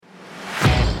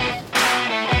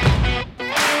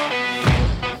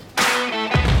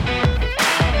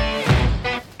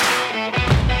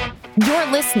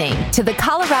listening to the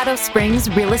Colorado Springs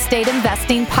Real Estate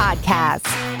Investing Podcast,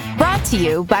 brought to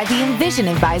you by the Envision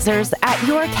Advisors at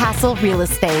Your Castle Real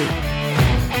Estate.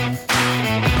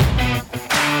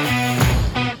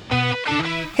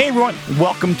 Hey everyone,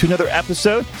 welcome to another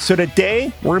episode. So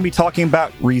today we're going to be talking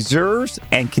about reserves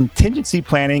and contingency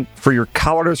planning for your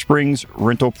Colorado Springs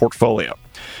rental portfolio.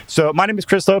 So my name is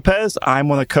Chris Lopez. I'm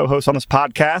one of the co-hosts on this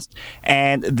podcast.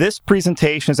 And this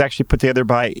presentation is actually put together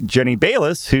by Jenny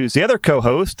Bayless, who's the other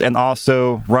co-host and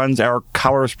also runs our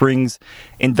Colorado Springs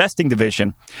investing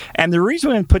division. And the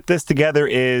reason we put this together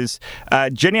is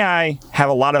Jenny and I have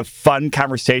a lot of fun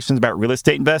conversations about real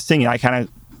estate investing. And I kind of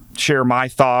share my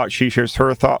thought, she shares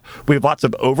her thought. We have lots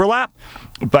of overlap,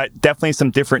 but definitely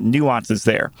some different nuances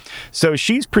there. So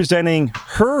she's presenting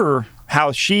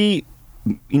how she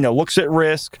looks at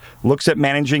risk, looks at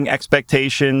managing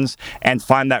expectations, and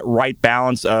find that right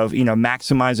balance of,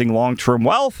 maximizing long-term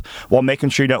wealth while making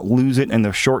sure you don't lose it in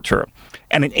the short term.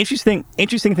 And an interesting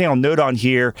thing I'll note on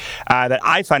here that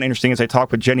I find interesting as I talk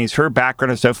with Jenny is her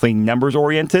background is definitely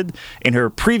numbers-oriented. In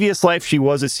her previous life, she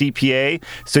was a CPA,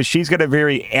 so she's got a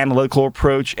very analytical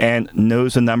approach and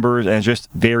knows the numbers and is just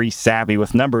very savvy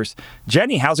with numbers.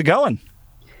 Jenny, how's it going?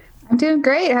 I'm doing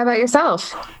great. How about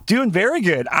yourself? Doing very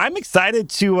good. I'm excited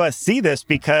to see this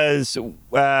because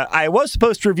I was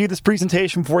supposed to review this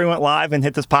presentation before we went live and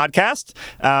hit this podcast,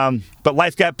 but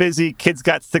life got busy, kids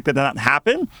got sick, that did not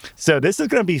happen. So this is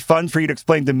going to be fun for you to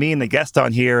explain to me and the guest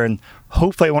on here, and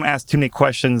hopefully I won't ask too many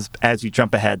questions as you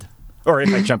jump ahead, or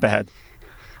if I jump ahead.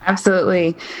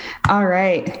 Absolutely. All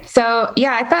right. So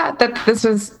I thought that this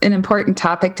was an important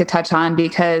topic to touch on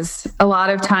because a lot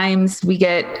of times we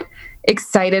get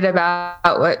excited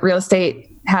about what real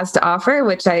estate has to offer,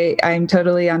 which I'm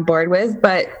totally on board with.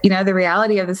 But, the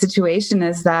reality of the situation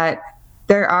is that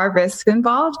there are risks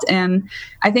involved. And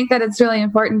I think that it's really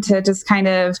important to just kind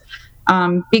of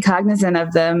be cognizant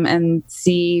of them and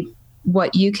see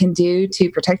what you can do to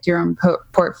protect your own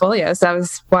portfolio. So that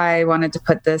was why I wanted to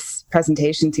put this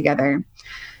presentation together.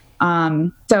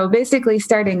 So basically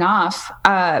starting off,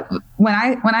 when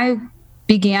I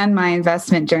began my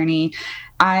investment journey,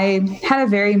 I had a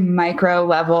very micro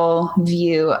level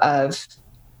view of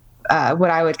what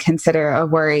I would consider a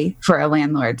worry for a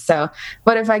landlord. So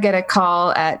what if I get a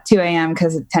call at 2 a.m.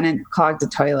 because a tenant clogged a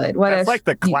toilet? That's like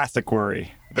the classic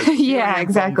worry. Yeah,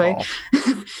 exactly.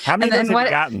 How many have you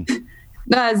gotten?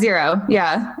 0.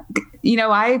 Yeah. You know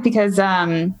why? Because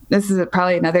this is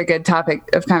probably another good topic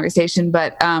of conversation,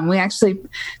 but we actually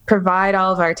provide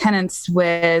all of our tenants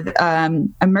with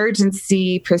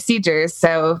emergency procedures.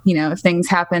 So, if things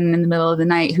happen in the middle of the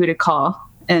night, who to call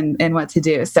and what to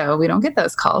do. So we don't get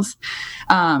those calls.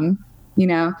 Other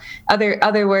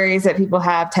worries that people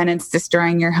have, tenants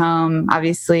destroying your home.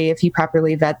 Obviously, if you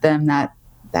properly vet them,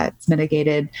 that's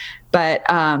mitigated. But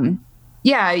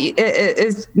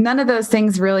none of those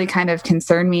things really kind of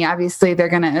concern me. Obviously, they're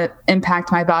going to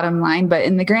impact my bottom line. But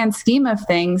in the grand scheme of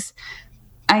things,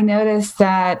 I noticed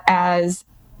that as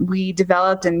we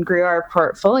developed and grew our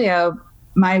portfolio,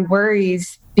 my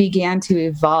worries began to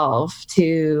evolve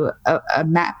to a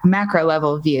macro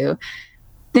level view,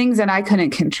 things that I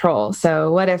couldn't control.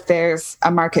 So what if there's a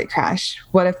market crash?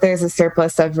 What if there's a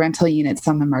surplus of rental units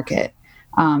on the market?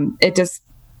 It just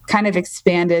kind of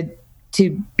expanded to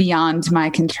beyond my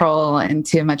control and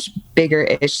to much bigger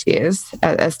issues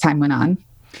as time went on.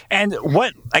 And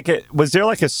was there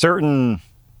like a certain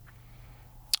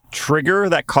trigger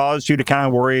that caused you to kind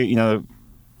of worry,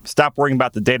 stop worrying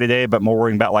about the day-to-day, but more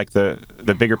worrying about like the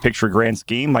bigger picture grand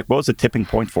scheme? Like what was the tipping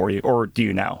point for you, or do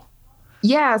you know?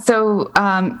 Yeah. So,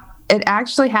 it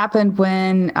actually happened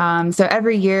when, so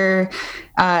every year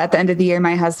at the end of the year,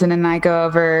 my husband and I go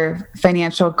over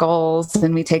financial goals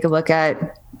and we take a look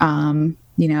at,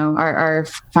 our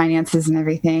finances and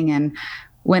everything. And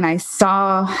when I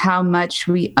saw how much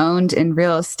we owned in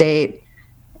real estate,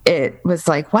 it was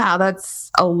like, wow, that's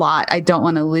a lot. I don't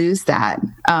want to lose that.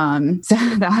 So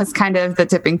that was kind of the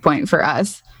tipping point for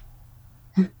us.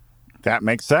 That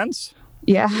makes sense.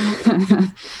 Yeah.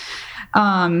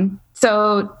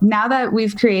 So now that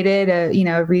we've created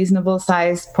a reasonable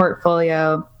sized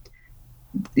portfolio,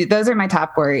 those are my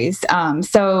top worries.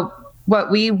 So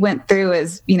what we went through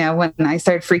is, when I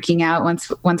started freaking out,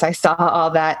 once I saw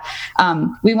all that,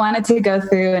 we wanted to go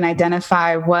through and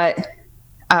identify what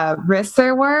risks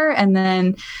there were, and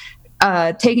then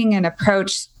taking an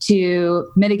approach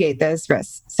to mitigate those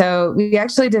risks. So we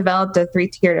actually developed a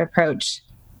 3-tiered approach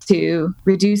to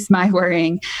reduce my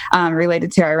worrying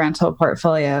related to our rental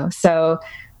portfolio. So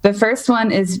the first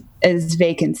one is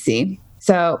vacancy.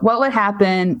 So what would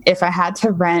happen if I had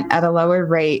to rent at a lower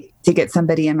rate to get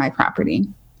somebody in my property?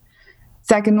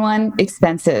 Second one,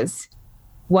 expenses.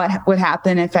 What would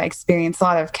happen if I experience a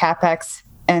lot of CapEx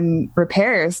and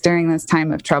repairs during this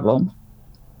time of trouble?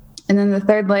 And then the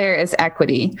third layer is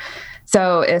equity.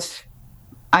 So if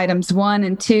items 1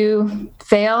 and 2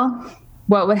 fail,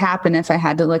 what would happen if I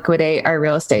had to liquidate our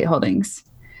real estate holdings?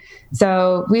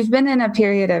 So we've been in a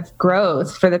period of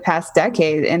growth for the past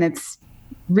decade, and it's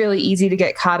really easy to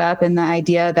get caught up in the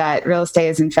idea that real estate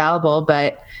is infallible.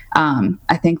 But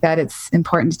I think that it's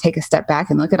important to take a step back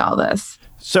and look at all this.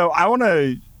 So I want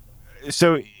to,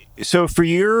 so for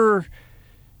your,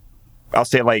 I'll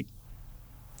say like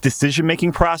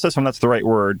decision-making process, and that's the right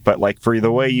word, but like for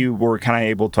the way you were kind of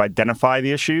able to identify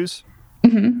the issues,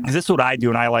 is this what I do?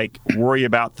 And I like worry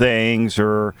about things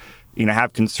or,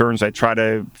 have concerns. I try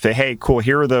to say, hey, cool,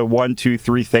 here are the 1, 2,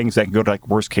 3 things that can go to like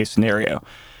worst case scenario.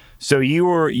 So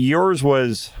yours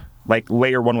was like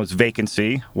layer 1 was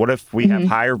vacancy. What if we have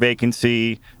higher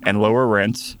vacancy and lower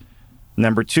rents?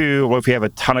 Number 2, what if we have a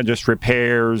ton of just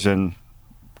repairs and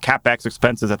CapEx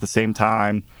expenses at the same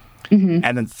time?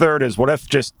 And then third is, what if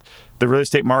just the real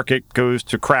estate market goes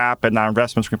to crap and our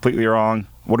investment's completely wrong?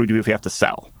 What do we do if we have to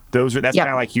sell? That's kind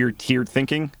of like your tiered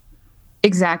thinking.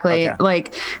 Exactly. Okay.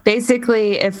 Like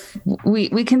basically, if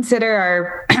we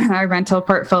consider our rental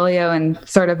portfolio in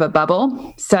sort of a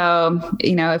bubble. So,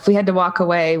 if we had to walk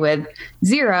away with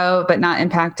 0, but not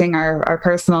impacting our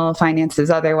personal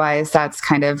finances otherwise, that's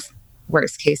kind of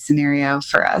worst case scenario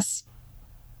for us.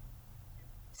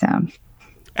 So.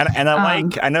 And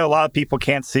I know a lot of people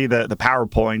can't see the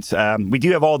PowerPoints. We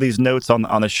do have all these notes on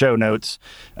the show notes.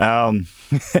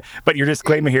 But your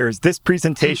disclaimer here is this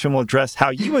presentation will address how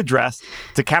you address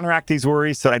to counteract these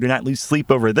worries so I do not lose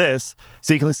sleep over this,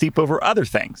 so you can sleep over other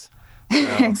things.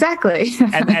 Exactly.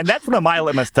 and that's one of my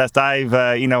litmus tests. I've,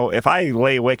 if I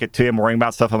lay awake at 2 a.m. worrying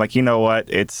about stuff, I'm like, you know what?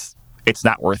 It's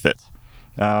not worth it.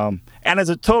 And as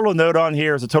a total note on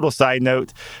here, as a total side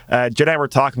note, Jen and I were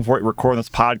talking before we recording this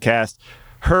podcast.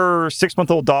 Her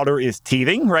 6-month-old daughter is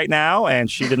teething right now, and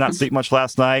she did not sleep much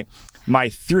last night. My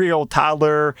 3-year-old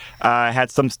toddler had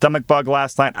some stomach bug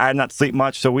last night. I did not sleep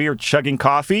much, so we are chugging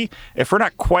coffee. If we're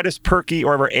not quite as perky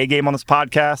or have our A game on this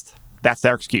podcast, that's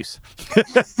our excuse.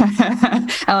 I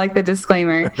like the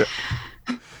disclaimer.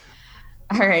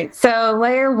 All right. So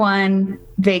layer 1,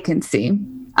 vacancy.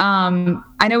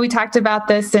 I know we talked about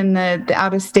this in the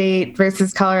out-of-state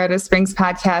versus Colorado Springs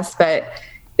podcast, but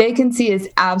vacancy is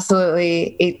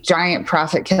absolutely a giant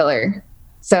profit killer.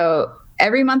 So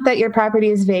every month that your property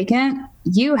is vacant,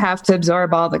 you have to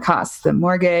absorb all the costs, the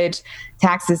mortgage,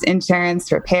 taxes,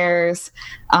 insurance, repairs.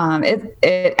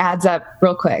 It adds up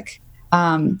real quick.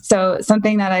 So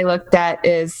something that I looked at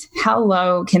is how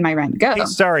low can my rent go? Hey,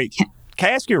 sorry. Can I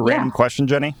ask you a random question,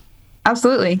 Jenny?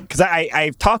 Absolutely. Because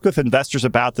I've talked with investors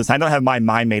about this. I don't have my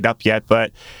mind made up yet,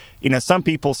 but some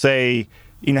people say,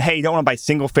 hey, you don't want to buy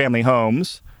single family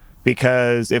homes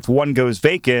because if one goes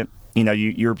vacant,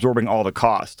 you're absorbing all the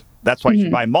cost. That's why you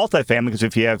should buy multifamily, because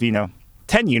if you have,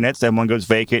 10 units and one goes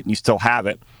vacant, you still have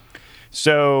it.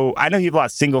 So I know you have a lot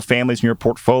of single families in your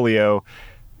portfolio.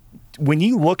 When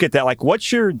you look at that, like,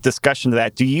 what's your discussion to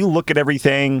that? Do you look at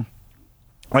everything,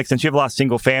 like, since you have a lot of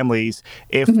single families,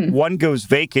 if one goes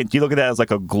vacant, do you look at that as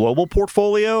like a global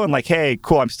portfolio and like, hey,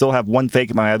 cool, I still have one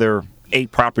vacant, my other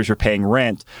 8 properties are paying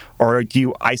rent? Or do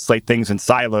you isolate things in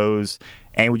silos?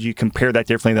 And would you compare that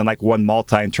differently than like one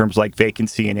multi in terms of like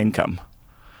vacancy and income?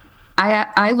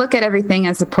 I look at everything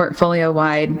as a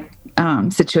portfolio-wide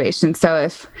situation. So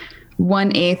if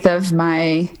 1/8 of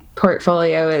my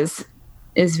portfolio is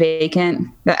vacant,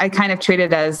 I kind of treat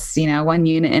it as, one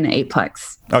unit in an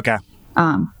 8-plex. Okay.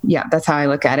 That's how I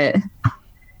look at it.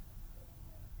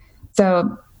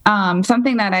 So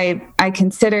something that I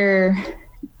consider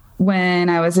when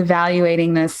I was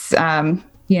evaluating this,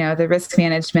 the risk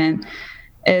management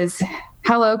is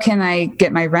how low can I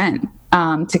get my rent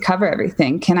to cover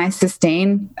everything? Can I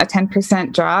sustain a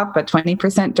 10% drop, a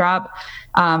 20% drop?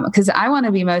 Because I want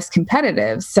to be most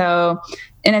competitive. So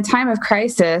in a time of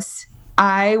crisis,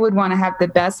 I would want to have the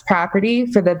best property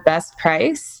for the best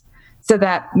price so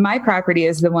that my property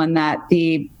is the one that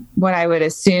what I would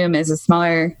assume is a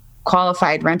smaller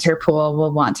qualified renter pool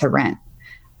will want to rent.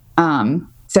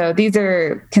 So these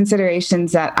are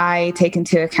considerations that I take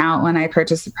into account when I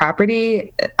purchase a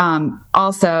property.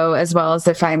 Also, as well as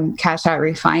if I'm cash out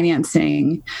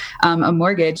refinancing a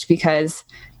mortgage, because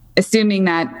assuming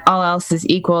that all else is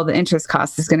equal, the interest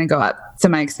cost is going to go up. So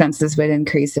my expenses would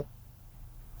increase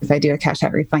if I do a cash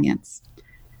out refinance.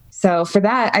 So for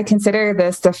that, I consider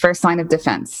this the first line of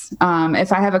defense.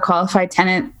 If I have a qualified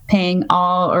tenant paying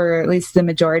all or at least the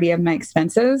majority of my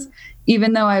expenses,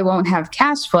 even though I won't have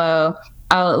cash flow,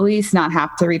 I'll at least not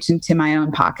have to reach into my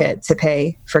own pocket to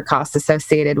pay for costs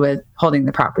associated with holding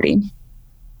the property.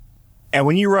 And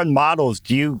when you run models,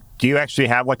 do you actually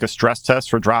have like a stress test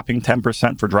for dropping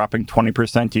 10%, for dropping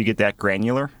 20%? Do you get that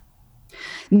granular?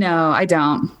 No, I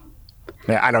don't.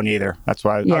 Yeah, I don't either. That's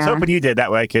why I was hoping you did.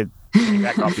 That way I could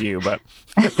back off of you, but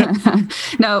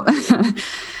no.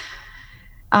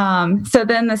 So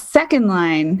then the second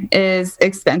line is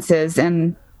expenses.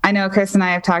 And I know Chris and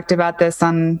I have talked about this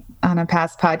on a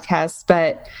past podcast,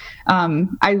 but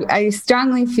I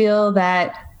strongly feel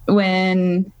that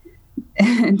when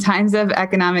in times of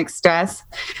economic stress,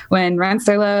 when rents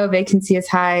are low, vacancy is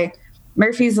high,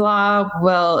 Murphy's Law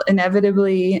will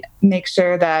inevitably make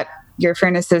sure that your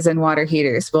furnaces and water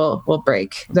heaters will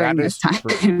break during this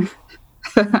time.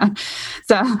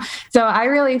 So I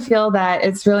really feel that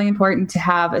it's really important to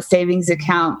have a savings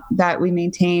account that we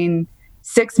maintain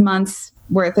 6 months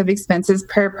worth of expenses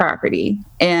per property.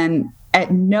 And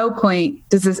at no point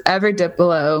does this ever dip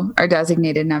below our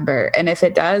designated number. And if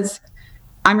it does,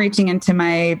 I'm reaching into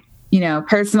my,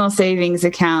 personal savings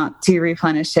account to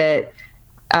replenish it.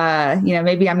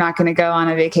 Maybe I'm not going to go on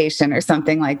a vacation or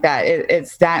something like that.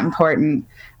 It's that important.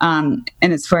 And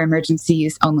it's for emergency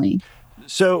use only.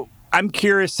 So I'm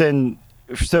curious. And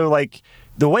so like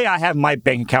the way I have my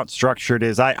bank account structured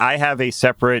is I have a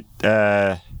separate,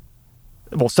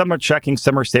 some are checking,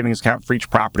 some are savings account for each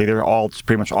property. They're all just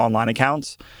pretty much online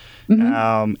accounts.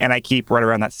 Mm-hmm. And I keep right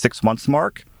around that 6 months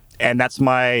mark. And that's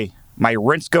my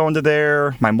rent's go into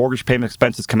there. My mortgage payment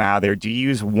expenses come out of there. Do you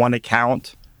use one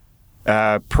account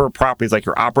per property, like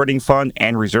your operating fund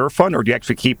and reserve fund, or do you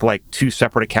actually keep like two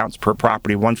separate accounts per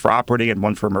property, one for operating and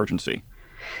one for emergency?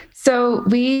 So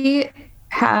we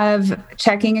have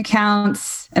checking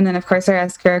accounts, and then of course our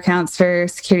escrow accounts for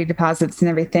security deposits and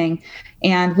everything.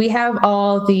 And we have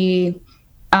all the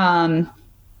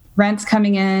rents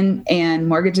coming in and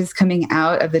mortgages coming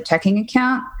out of the checking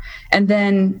account. And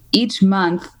then each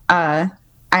month, I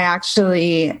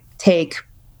actually take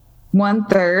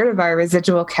 1/3 of our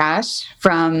residual cash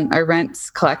from our rents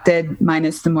collected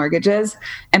minus the mortgages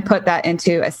and put that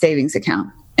into a savings account.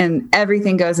 And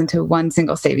everything goes into one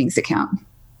single savings account.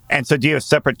 And so do you have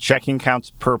separate checking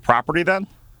accounts per property then?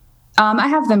 I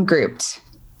have them grouped.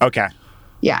 Okay.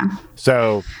 Yeah.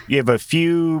 So you have a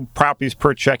few properties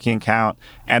per checking account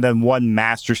and then one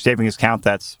master savings account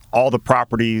that's all the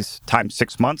properties times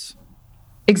 6 months?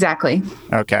 Exactly.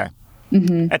 Okay.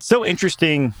 Mm-hmm. That's so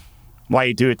interesting why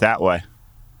you do it that way.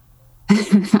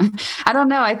 I don't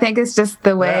know. I think it's just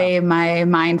the way my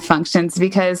mind functions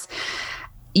because,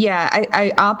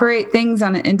 I operate things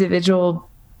on an individual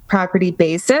property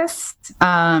basis.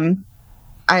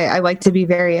 I like to be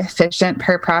very efficient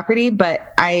per property,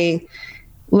 but I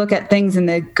look at things in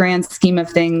the grand scheme of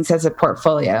things as a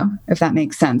portfolio, if that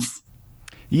makes sense.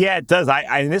 Yeah, it does.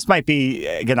 This might be,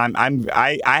 again,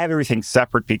 I have everything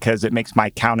separate because it makes my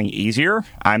accounting easier.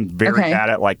 I'm very bad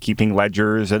at like keeping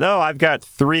ledgers and, I've got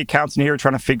 3 accounts in here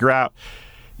trying to figure out,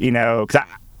 because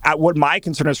what my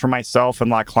concern is for myself and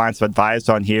a lot of clients I've advised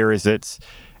on here is and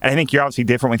I think you're obviously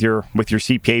different with your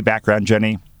CPA background,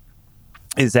 Jenny,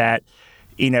 is that,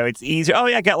 it's easier.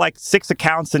 I got like 6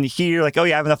 accounts in here. Like, I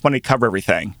have enough money to cover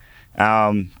everything.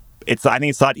 I think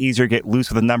it's a lot easier to get loose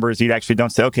with the numbers. You actually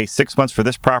don't say, 6 months for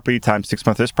this property times 6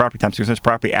 months for this property times 6 months for this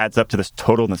property adds up to this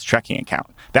total in this checking account.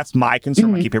 That's my concern.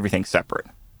 Mm-hmm. I keep everything separate.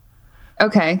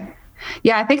 Okay.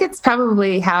 Yeah, I think it's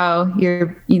probably how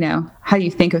how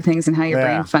you think of things and how your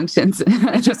brain functions.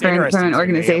 It's just from an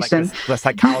organization. Like the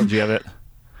psychology of it.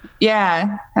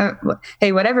 Yeah.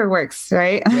 Hey, whatever works,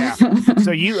 right? Yeah. So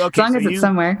as long as it's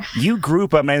somewhere. You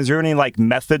group them. Is there any like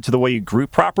method to the way you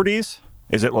group properties?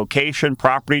 Is it location,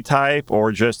 property type,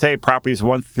 or just, hey, properties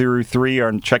 1 through 3 are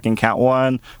in checking count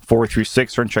 1, 4 through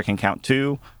 6 are in checking count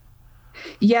 2?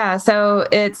 Yeah, so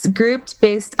it's grouped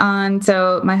based on,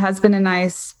 so my husband and I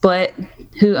split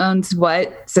who owns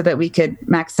what so that we could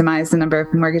maximize the number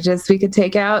of mortgages we could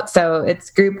take out. So it's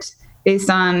grouped based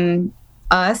on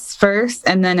us first,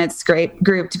 and then it's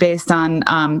grouped based on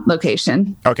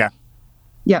location. Okay.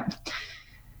 Yep.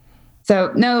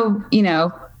 So no,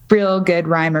 real good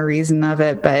rhyme or reason of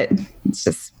it, but it's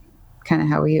just kind of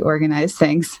how we organize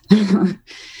things.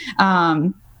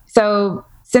 So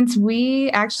since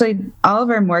all of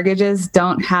our mortgages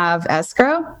don't have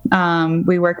escrow,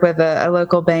 we work with a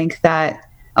local bank that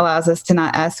allows us to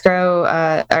not escrow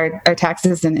our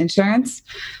taxes and insurance.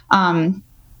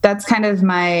 That's kind of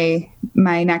my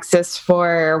nexus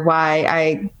for why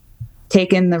I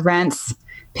take in the rents,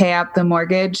 pay out the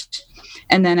mortgage,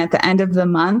 and then at the end of the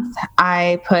month,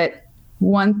 I put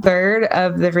 1/3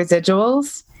 of the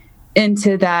residuals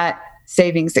into that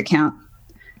savings account.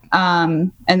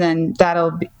 And then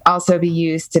also be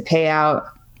used to pay out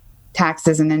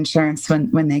taxes and insurance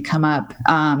when they come up.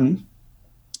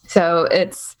 So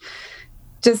it's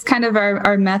just kind of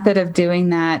our method of doing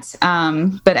that.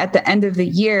 But at the end of the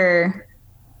year,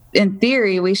 in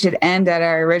theory, we should end at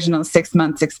our original 6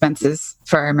 months expenses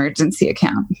for our emergency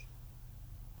account.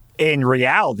 In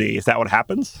reality, is that what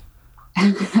happens?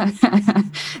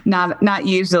 Not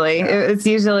usually. Yeah. It's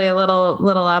usually a little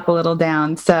up, a little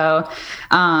down. So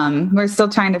we're still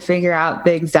trying to figure out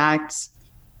the exact,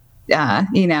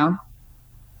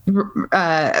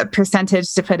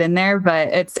 percentage to put in there, but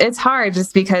it's hard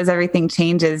just because everything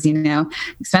changes.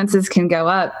 Expenses can go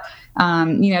up.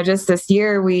 Just this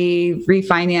year we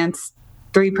refinanced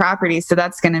 3 properties, so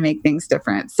that's going to make things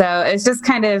different. So it's just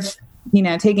kind of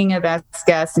taking a best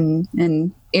guess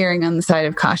and erring on the side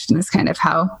of caution is kind of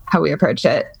how we approach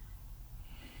it.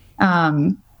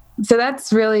 So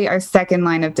that's really our second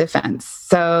line of defense.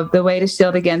 So the way to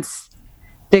shield against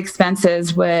the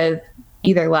expenses with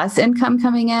either less income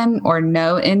coming in or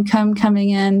no income coming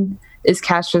in is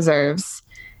cash reserves.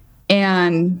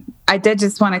 And I did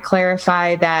just want to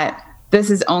clarify that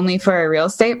this is only for a real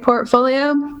estate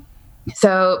portfolio.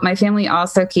 So my family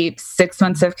also keeps 6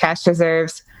 months of cash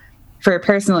reserves for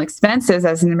personal expenses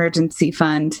as an emergency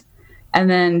fund. And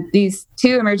then these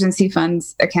 2 emergency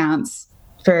funds accounts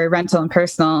for rental and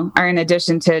personal are in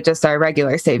addition to just our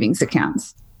regular savings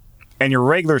accounts. And your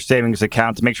regular savings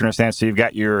account, to make sure you understand, so you've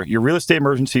got your real estate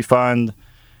emergency fund,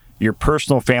 your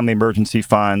personal family emergency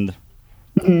fund,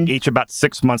 each about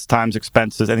 6 months times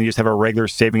expenses, and then you just have a regular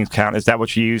savings account. Is that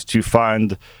what you use to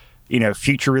fund,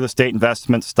 future real estate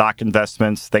investments, stock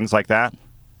investments, things like that?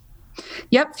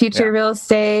 Yep. Future real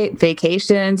estate,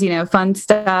 vacations, fun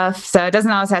stuff. So it doesn't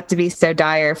always have to be so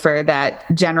dire for that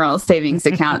general savings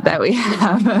account that we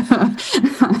have.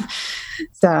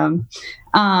 So,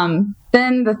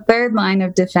 then the third line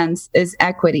of defense is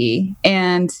equity.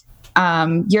 And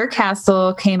Your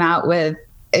Castle came out with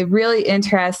a really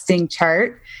interesting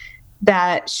chart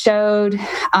that showed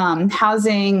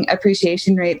housing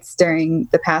appreciation rates during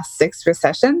the past 6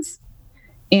 recessions.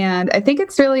 And I think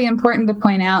it's really important to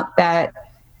point out that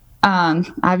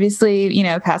obviously,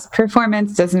 past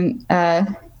performance doesn't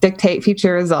dictate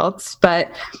future results, but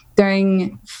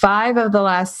during 5 of the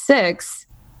last 6,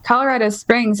 Colorado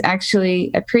Springs actually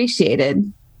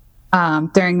appreciated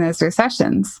during those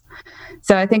recessions.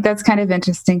 So I think that's kind of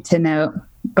interesting to note.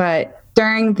 But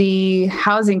during the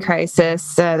housing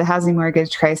crisis, the housing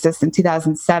mortgage crisis in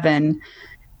 2007,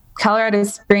 Colorado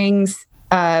Springs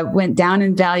went down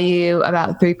in value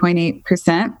about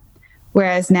 3.8%,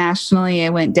 whereas nationally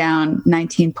it went down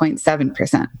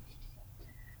 19.7%.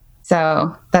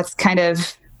 So that's kind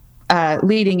of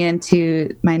leading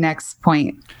into my next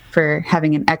point for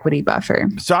having an equity buffer.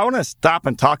 So I want to stop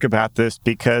and talk about this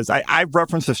because I've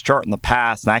referenced this chart in the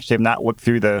past, and I actually have not looked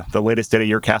through the latest data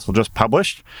Your Castle just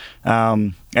published.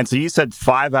 And so you said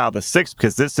 5 out of the 6,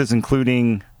 because this is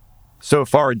including so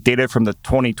far data from the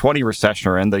 2020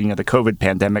 recession and the COVID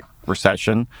pandemic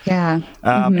recession. Yeah.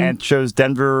 And shows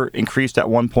Denver increased at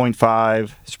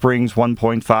 1.5, Springs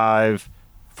 1.5,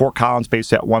 Fort Collins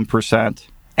based at 1%,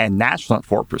 and Nashville at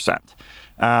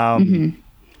 4%.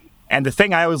 And the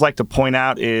thing I always like to point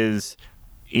out is,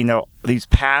 these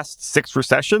past 6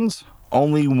 recessions,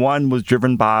 only one was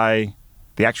driven by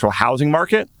the actual housing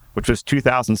market, which was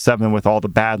 2007 with all the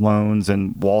bad loans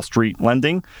and Wall Street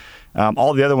lending.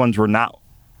 All the other ones were not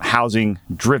housing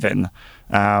driven.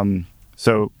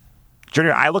 So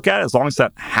generally, I look at it as long as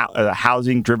that a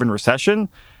housing driven recession,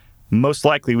 most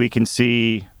likely we can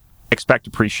expect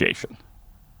appreciation.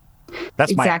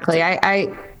 That's exactly.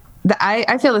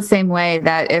 I feel the same way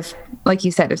that if, like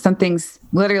you said, if something's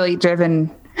literally driven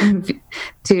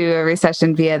to a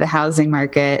recession via the housing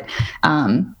market,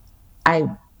 I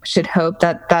should hope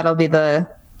that that'll be the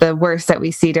worst that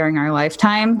we see during our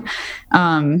lifetime.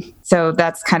 So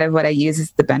that's kind of what I use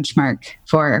as the benchmark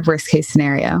for worst case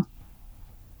scenario.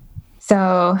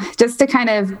 So just to kind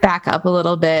of back up a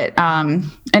little bit, I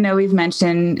know we've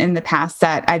mentioned in the past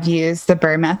that I've used the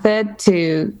BRRRR method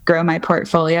to grow my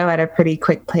portfolio at a pretty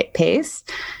quick pace.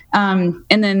 And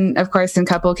then, of course, in a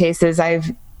couple of cases,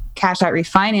 I've cash out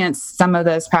refinanced some of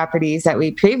those properties that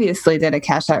we previously did a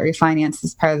cash out refinance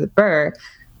as part of the BRRRR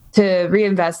to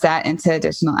reinvest that into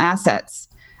additional assets.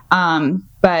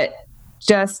 But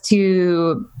just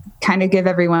to kind of give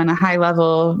everyone a high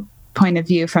level point of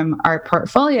view from our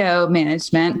portfolio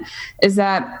management is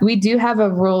that we do have a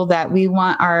rule that we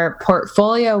want our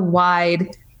portfolio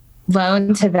wide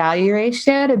loan to value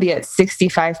ratio to be at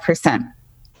 65%.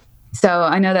 So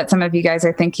I know that some of you guys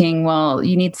are thinking, well,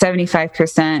 you need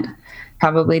 75%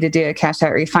 probably to do a cash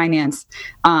out refinance.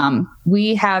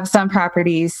 We have some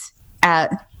properties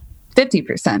at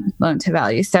 50% loan to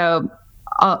value. So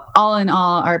all in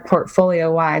all, our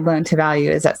portfolio wide loan to value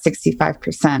is at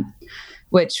 65%,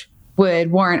 which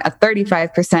would warrant a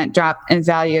 35% drop in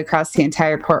value across the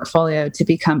entire portfolio to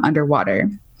become underwater.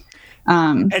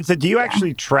 And so do you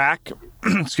actually track,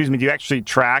 excuse me, do you actually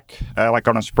track like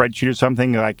on a spreadsheet or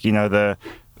something, like, the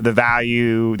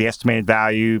value, the estimated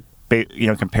value,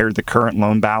 compared to the current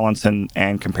loan balance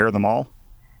and compare them all?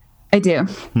 I do.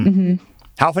 Mm-hmm.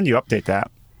 How often do you update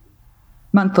that?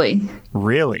 Monthly.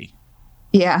 Really?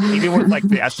 Yeah. Even with like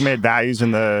the estimated values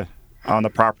on the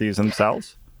properties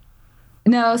themselves?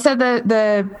 No. So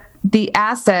the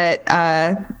asset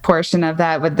portion of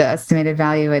that with the estimated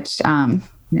value, which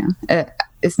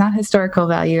it's not historical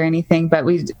value or anything, but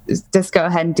we just go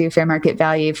ahead and do fair market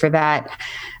value for that.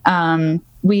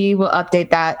 We will update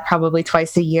that probably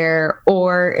twice a year,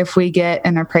 or if we get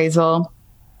an appraisal,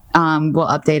 we'll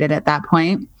update it at that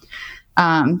point.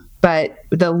 But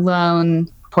the loan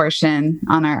portion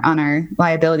on our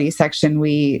liability section,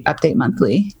 we update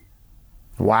monthly.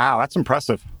 Wow, that's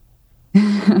impressive.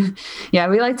 Yeah,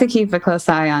 we like to keep a close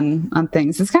eye on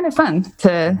things. It's kind of fun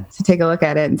to take a look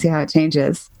at it and see how it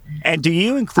changes. And do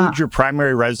you include your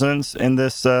primary residence in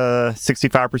this 65%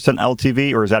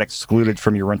 LTV, or is that excluded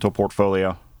from your rental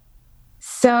portfolio?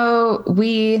 So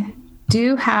we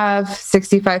do have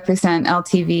 65%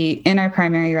 LTV in our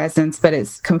primary residence, but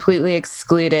it's completely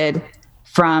excluded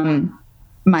from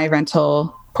my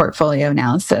rental portfolio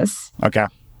analysis. Okay.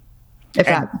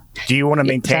 Do you want to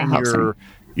maintain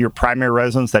your primary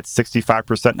residence that's 65%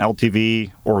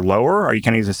 LTV or lower? Are you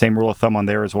kind of using the same rule of thumb on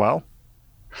there as well?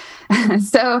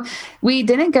 So we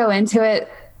didn't go into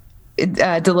it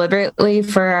deliberately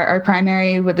for our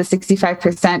primary with the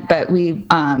 65%, but we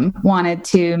wanted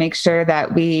to make sure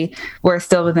that we were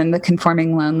still within the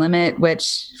conforming loan limit,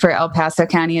 which for El Paso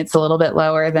County, it's a little bit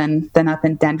lower than up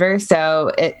in Denver.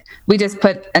 So we just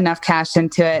put enough cash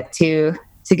into it to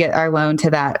get our loan to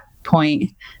that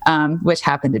point, which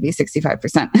happened to be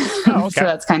 65%. Oh, okay. So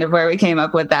that's kind of where we came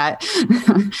up with that.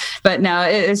 But no,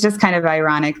 it's just kind of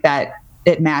ironic that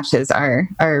it matches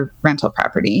our rental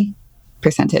property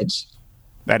percentage.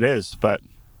 That is, but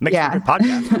makes a good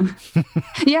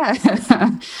podcast. Yeah.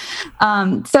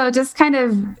 So just kind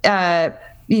of,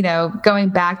 going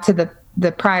back to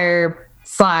the prior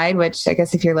slide, which I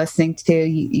guess if you're listening to,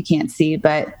 you can't see,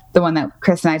 but the one that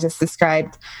Chris and I just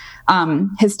described,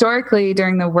 historically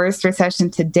during the worst recession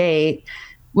to date,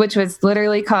 which was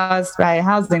literally caused by a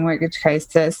housing mortgage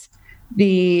crisis,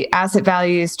 the asset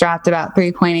values dropped about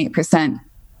 3.8%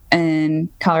 in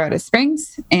Colorado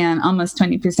Springs and almost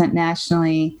 20%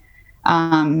 nationally.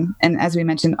 And as we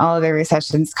mentioned, all of the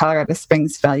recessions, Colorado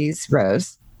Springs values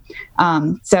rose.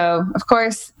 So of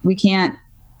course we can't,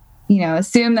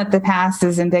 assume that the past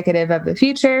is indicative of the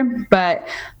future, but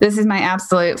this is my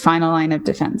absolute final line of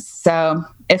defense. So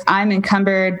if I'm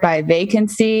encumbered by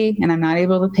vacancy and I'm not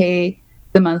able to pay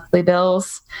the monthly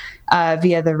bills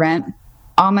via the rent,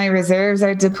 all my reserves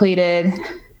are depleted.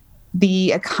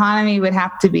 The economy would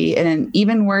have to be in an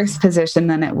even worse position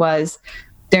than it was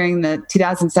during the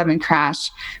 2007 crash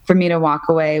for me to walk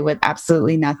away with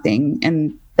absolutely nothing.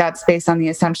 And that's based on the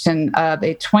assumption of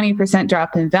a 20%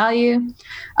 drop in value,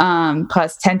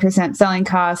 plus 10% selling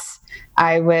costs.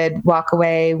 I would walk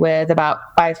away with about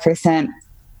 5%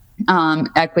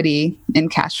 equity in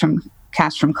cash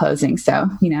from closing. So,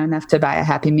 enough to buy a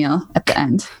Happy Meal at the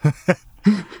end.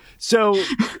 So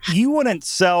you wouldn't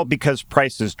sell because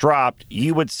prices dropped.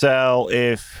 You would sell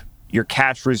if your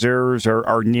cash reserves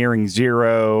are nearing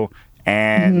zero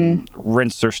and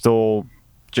rents are still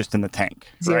just in the tank.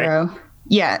 Zero. Right?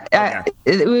 Yeah. Okay.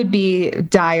 It would be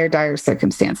dire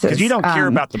circumstances. Because you don't care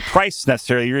about the price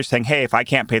necessarily. You're just saying, hey, if I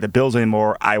can't pay the bills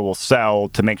anymore, I will sell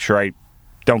to make sure I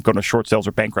don't go into short sales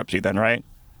or bankruptcy then, right?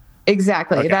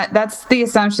 Exactly. Okay. That's the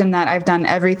assumption that I've done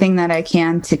everything that I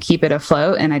can to keep it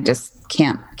afloat, and I just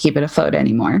can't keep it afloat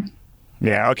anymore.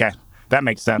 Yeah. Okay. That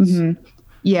makes sense. Mm-hmm.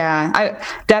 Yeah. I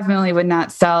definitely would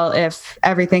not sell if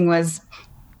everything was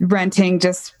renting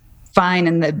just fine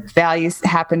and the values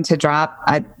happened to drop.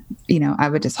 I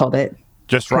would just hold it.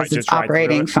 Just right. It's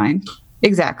operating fine.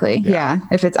 Exactly. Yeah.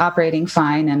 If it's operating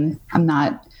fine and I'm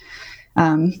not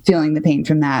feeling the pain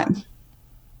from that.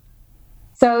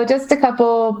 So just a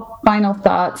couple final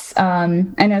thoughts. I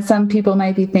know some people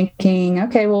might be thinking,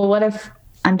 okay, well, what if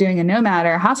I'm doing a nomad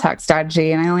or a house hawk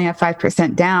strategy and I only have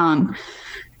 5% down?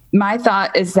 My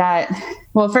thought is that,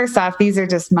 well, first off, these are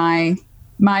just my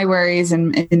worries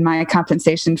and my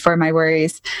compensation for my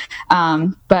worries.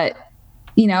 But,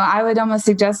 I would almost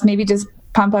suggest maybe just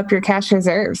pump up your cash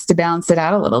reserves to balance it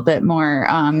out a little bit more.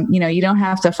 You don't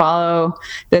have to follow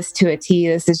this to a T.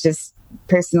 This is just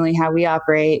personally how we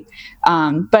operate.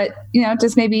 But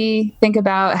just maybe think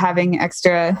about having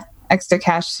extra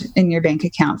cash in your bank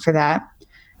account for that.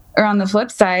 Or on the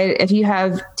flip side, if you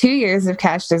have 2 years of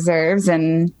cash reserves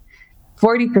and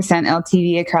 40%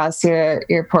 LTV across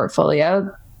your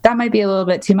portfolio, that might be a little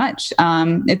bit too much.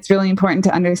 It's really important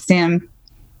to understand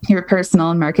your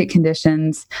personal and market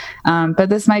conditions, but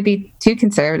this might be too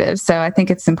conservative. So I think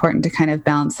it's important to kind of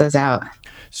balance those out.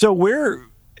 So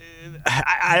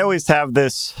I always have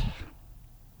this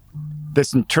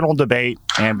internal debate,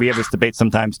 and we have this debate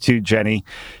sometimes too, Jenny.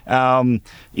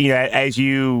 As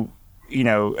you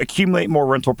accumulate more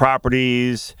rental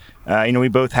properties, we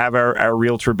both have our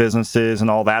realtor businesses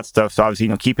and all that stuff. So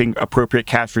obviously, keeping appropriate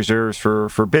cash reserves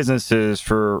for businesses,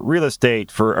 for real estate,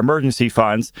 for emergency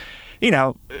funds,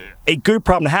 a good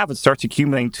problem to have. It starts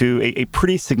accumulating to a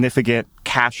pretty significant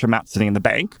cash amount sitting in the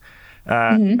bank.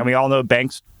 And we all know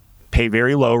banks pay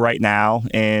very low right now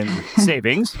in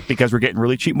savings because we're getting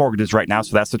really cheap mortgages right now.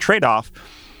 So that's the trade-off.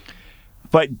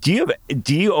 But do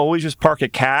you always just park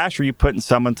it cash, or are you putting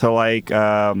some into like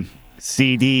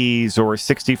CDs or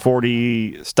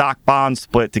 60-40 stock bond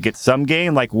split to get some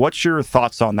gain? Like, what's your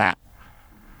thoughts on that?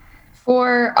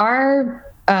 For our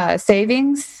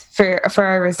savings, for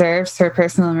our reserves for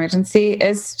personal emergency,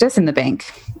 is just in the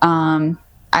bank.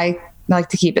 I like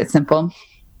to keep it simple.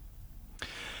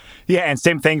 Yeah, and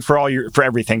same thing for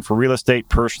everything, for real estate,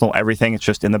 personal, everything. It's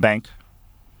just in the bank.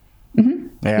 Mm-hmm.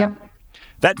 Yeah. Yep.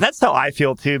 That's how I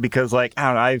feel too, because I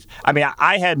don't know,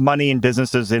 I had money in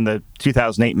businesses in the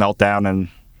 2008 meltdown, and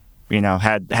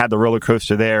had the roller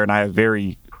coaster there, and I have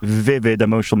very vivid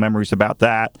emotional memories about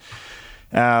that.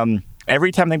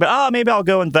 Every time I think about, maybe I'll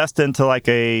go invest into like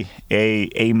a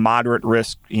moderate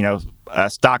risk, a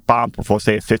stock bond portfolio,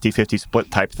 say a 50-50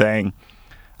 split type thing.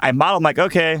 I model, I'm like,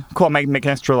 okay, cool, I might make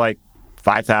an extra like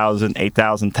 $5,000,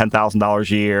 $8,000,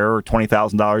 $10,000 a year, or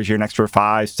 $20,000 a year, an extra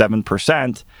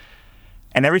 5-7%.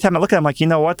 And every time I look at it, I'm like, you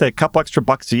know what? A couple extra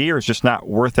bucks a year is just not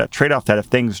worth that trade-off. That if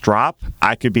things drop,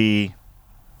 I could be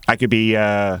in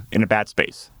a bad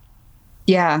space.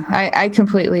 Yeah, I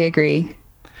completely agree.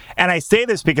 And I say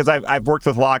this because I've worked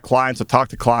with a lot of clients, I've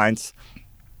talked to clients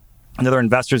and other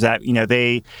investors that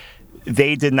they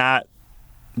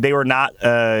were not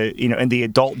in the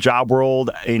adult job world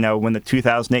when the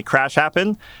 2008 crash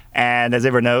happened. And as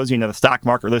everyone knows, the stock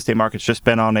market, real estate market's just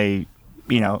been on a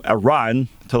run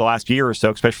to the last year or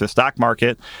so, especially for the stock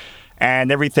market,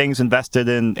 and everything's invested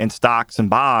in stocks and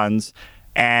bonds.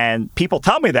 And people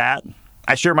tell me that.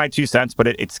 I share my 2 cents, but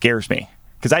it scares me,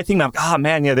 because I think, oh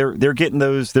man, they're getting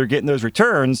those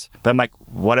returns. But I'm like,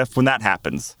 what if when that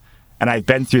happens? And I've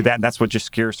been through that, and that's what just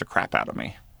scares the crap out of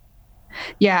me.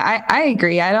 Yeah, I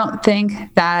agree. I don't think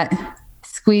that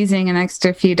squeezing an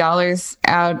extra few dollars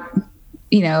out,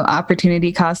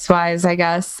 opportunity cost wise, I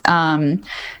guess,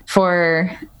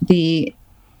 for the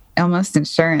almost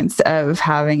insurance of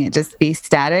having it just be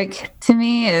static, to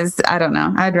me is, I don't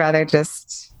know. I'd rather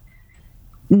just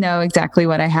know exactly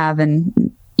what I have and,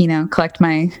 collect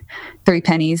my 3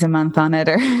 pennies a month on it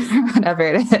or whatever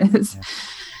it is.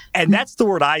 And that's the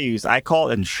word I use. I call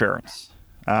it insurance.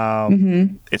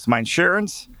 It's my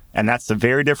insurance, and that's a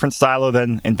very different silo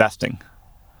than investing.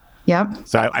 Yep.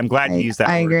 So I'm glad you used that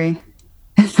word. I agree.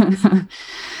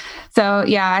 So,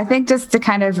 yeah, I think just to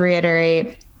kind of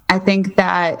reiterate, I think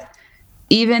that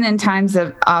even in times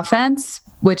of offense,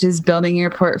 which is building your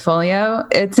portfolio,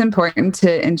 it's important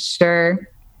to ensure,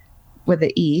 with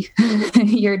an E,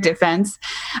 your defense,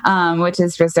 which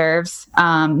is reserves,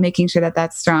 making sure that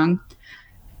that's strong.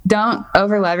 Don't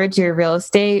over leverage your real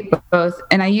estate, both.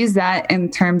 And I use that in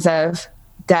terms of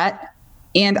debt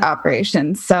and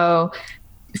operations. So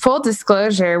full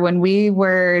disclosure, when we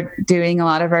were doing a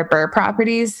lot of our BRRRR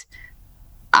properties,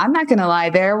 I'm not going to lie,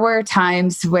 there were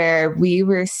times where we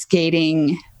were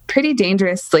skating pretty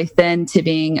dangerously thin to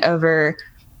being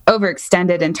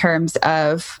overextended in terms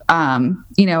of,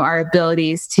 our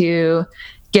abilities to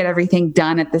get everything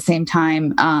done at the same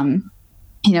time.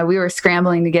 We were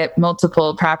scrambling to get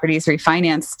multiple properties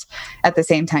refinanced at the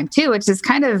same time too, which is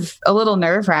kind of a little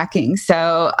nerve-wracking.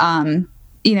 So,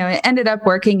 it ended up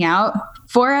working out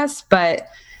for us, but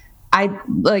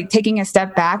taking a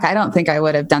step back, I don't think I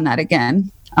would have done that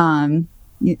again.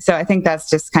 So I think that's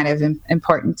just kind of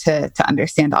important to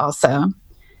understand also.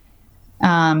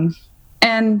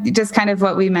 And just kind of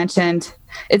what we mentioned,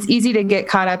 it's easy to get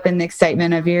caught up in the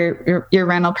excitement of your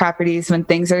rental properties when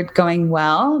things are going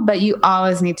well, but you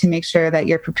always need to make sure that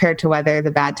you're prepared to weather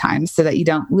the bad times so that you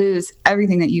don't lose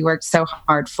everything that you worked so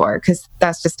hard for, because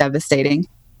that's just devastating.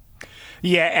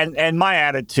 Yeah, and my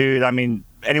attitude, I mean,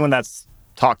 anyone that's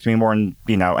talked to me more than,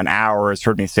 an hour has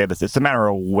heard me say this. It's a matter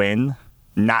of when,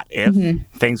 not if.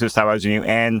 Things are stabilizing you.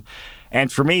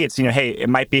 And for me, it's, hey, it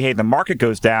might be, hey, the market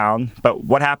goes down, but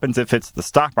what happens if it's the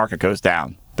stock market goes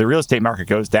down? The real estate market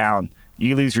goes down,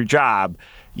 you lose your job,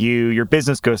 your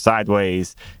business goes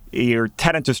sideways, your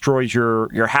tenant destroys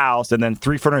your house, and then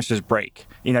 3 furnaces break.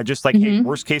 Just like, hey,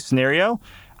 worst case scenario,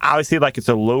 obviously, like, it's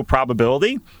a low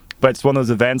probability, but it's one of those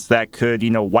events that could,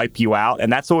 wipe you out.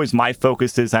 And that's always my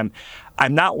focus is I'm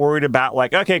not worried about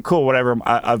like, okay, cool, whatever,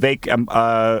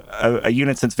 a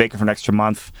unit sits vacant for an extra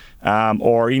month.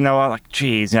 Or, like,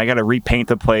 geez, I got to repaint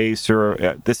the place,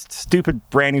 or this stupid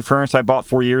brand new furnace I bought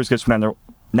 4 years ago,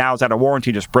 now it's out of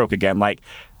warranty, just broke again. Like,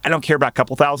 I don't care about a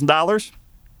couple $1,000s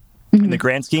in the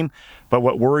grand scheme. But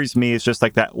what worries me is just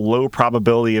like that low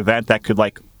probability event that could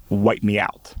like wipe me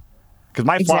out. Because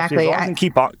my philosophy is I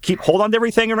can hold on to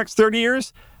everything in the next 30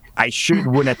 years, I should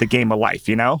win at the game of life,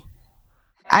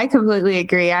 I completely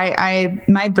agree.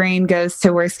 My brain goes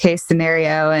to worst case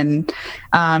scenario, and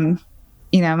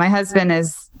my husband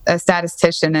is a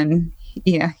statistician, and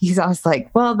he's always like,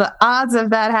 well, the odds of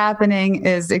that happening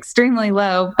is extremely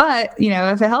low, but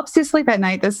if it helps you sleep at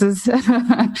night, this is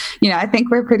I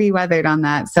think we're pretty weathered on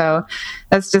that. So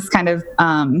that's just kind of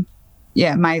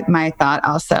my thought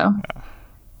also.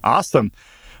 Awesome.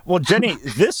 Well, Jenny,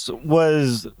 this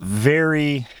was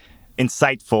very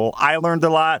insightful. I learned a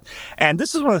lot. And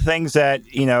this is one of the things that,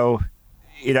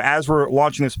 as we're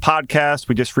launching this podcast,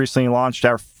 we just recently launched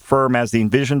our firm as the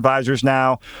Envision Advisors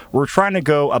now. We're trying to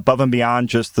go above and beyond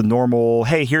just the normal,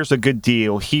 hey, here's a good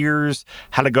deal. Here's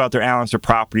how to go out there and analyze your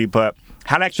property, but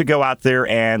how to actually go out there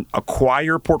and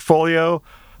acquire a portfolio,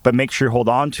 but make sure you hold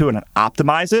on to it and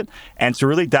optimize it. And so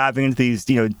really diving into these,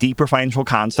 deeper financial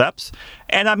concepts.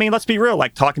 And I mean, let's be real,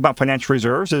 like talking about financial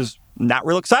reserves is not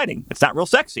real exciting. It's not real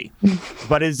sexy,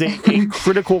 but is a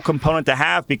critical component to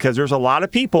have, because there's a lot of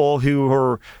people who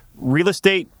are real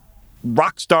estate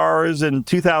rock stars in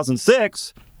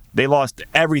 2006. They lost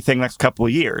everything the next couple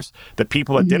of years. The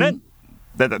people that didn't,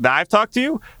 that I've talked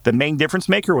to, the main difference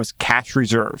maker was cash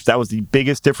reserves. That was the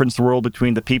biggest difference in the world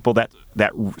between the people that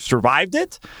survived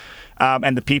it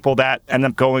and the people that end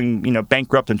up going,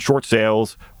 bankrupt and short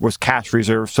sales was cash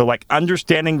reserves. So like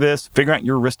understanding this, figuring out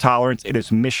your risk tolerance, it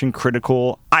is mission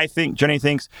critical. I think, Jenny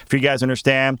thinks, for you guys to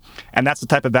understand. And that's the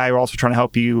type of value we're also trying to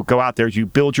help you go out there as you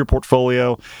build your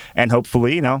portfolio and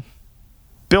hopefully,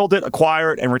 build it,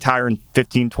 acquire it, and retire in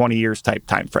 15, 20 years type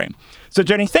time frame. So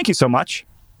Jenny, thank you so much.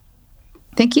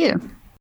 Thank you.